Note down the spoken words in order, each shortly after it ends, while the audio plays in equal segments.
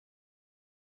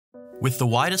With the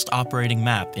widest operating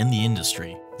map in the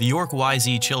industry, the York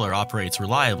YZ chiller operates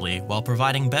reliably while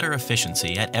providing better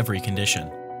efficiency at every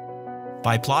condition.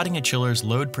 By plotting a chiller's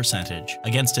load percentage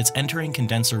against its entering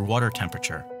condenser water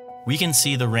temperature, we can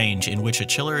see the range in which a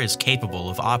chiller is capable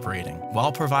of operating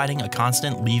while providing a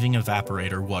constant leaving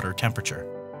evaporator water temperature.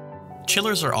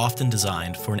 Chillers are often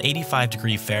designed for an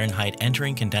 85° Fahrenheit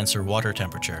entering condenser water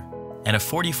temperature and a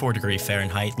 44°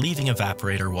 Fahrenheit leaving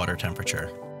evaporator water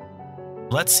temperature.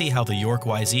 Let's see how the York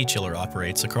YZ chiller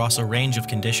operates across a range of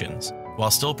conditions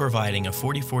while still providing a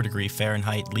 44°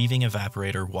 Fahrenheit leaving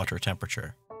evaporator water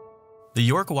temperature. The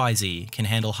York YZ can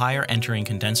handle higher entering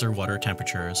condenser water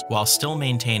temperatures while still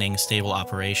maintaining stable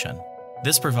operation.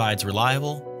 This provides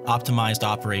reliable, optimized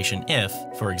operation if,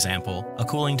 for example, a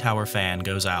cooling tower fan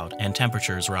goes out and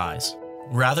temperatures rise.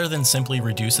 Rather than simply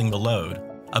reducing the load,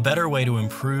 a better way to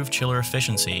improve chiller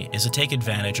efficiency is to take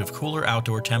advantage of cooler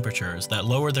outdoor temperatures that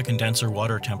lower the condenser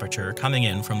water temperature coming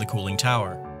in from the cooling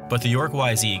tower. But the York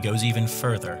YZ goes even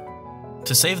further.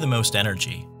 To save the most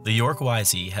energy, the York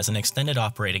YZ has an extended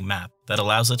operating map that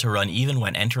allows it to run even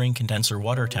when entering condenser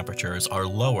water temperatures are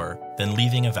lower than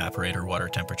leaving evaporator water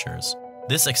temperatures.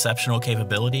 This exceptional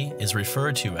capability is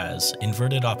referred to as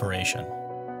inverted operation.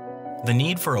 The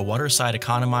need for a waterside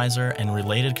economizer and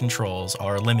related controls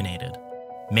are eliminated.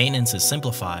 Maintenance is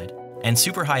simplified, and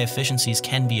super high efficiencies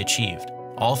can be achieved,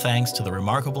 all thanks to the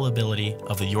remarkable ability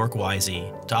of the York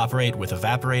YZ to operate with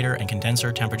evaporator and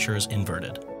condenser temperatures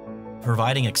inverted.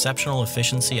 Providing exceptional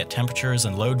efficiency at temperatures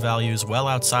and load values well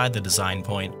outside the design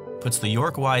point puts the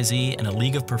York YZ in a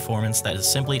league of performance that is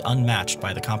simply unmatched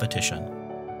by the competition.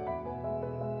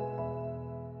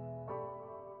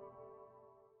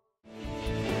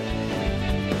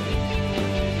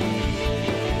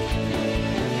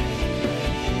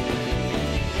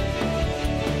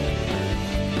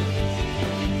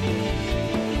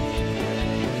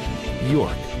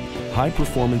 York,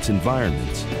 high-performance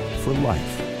environments for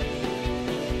life.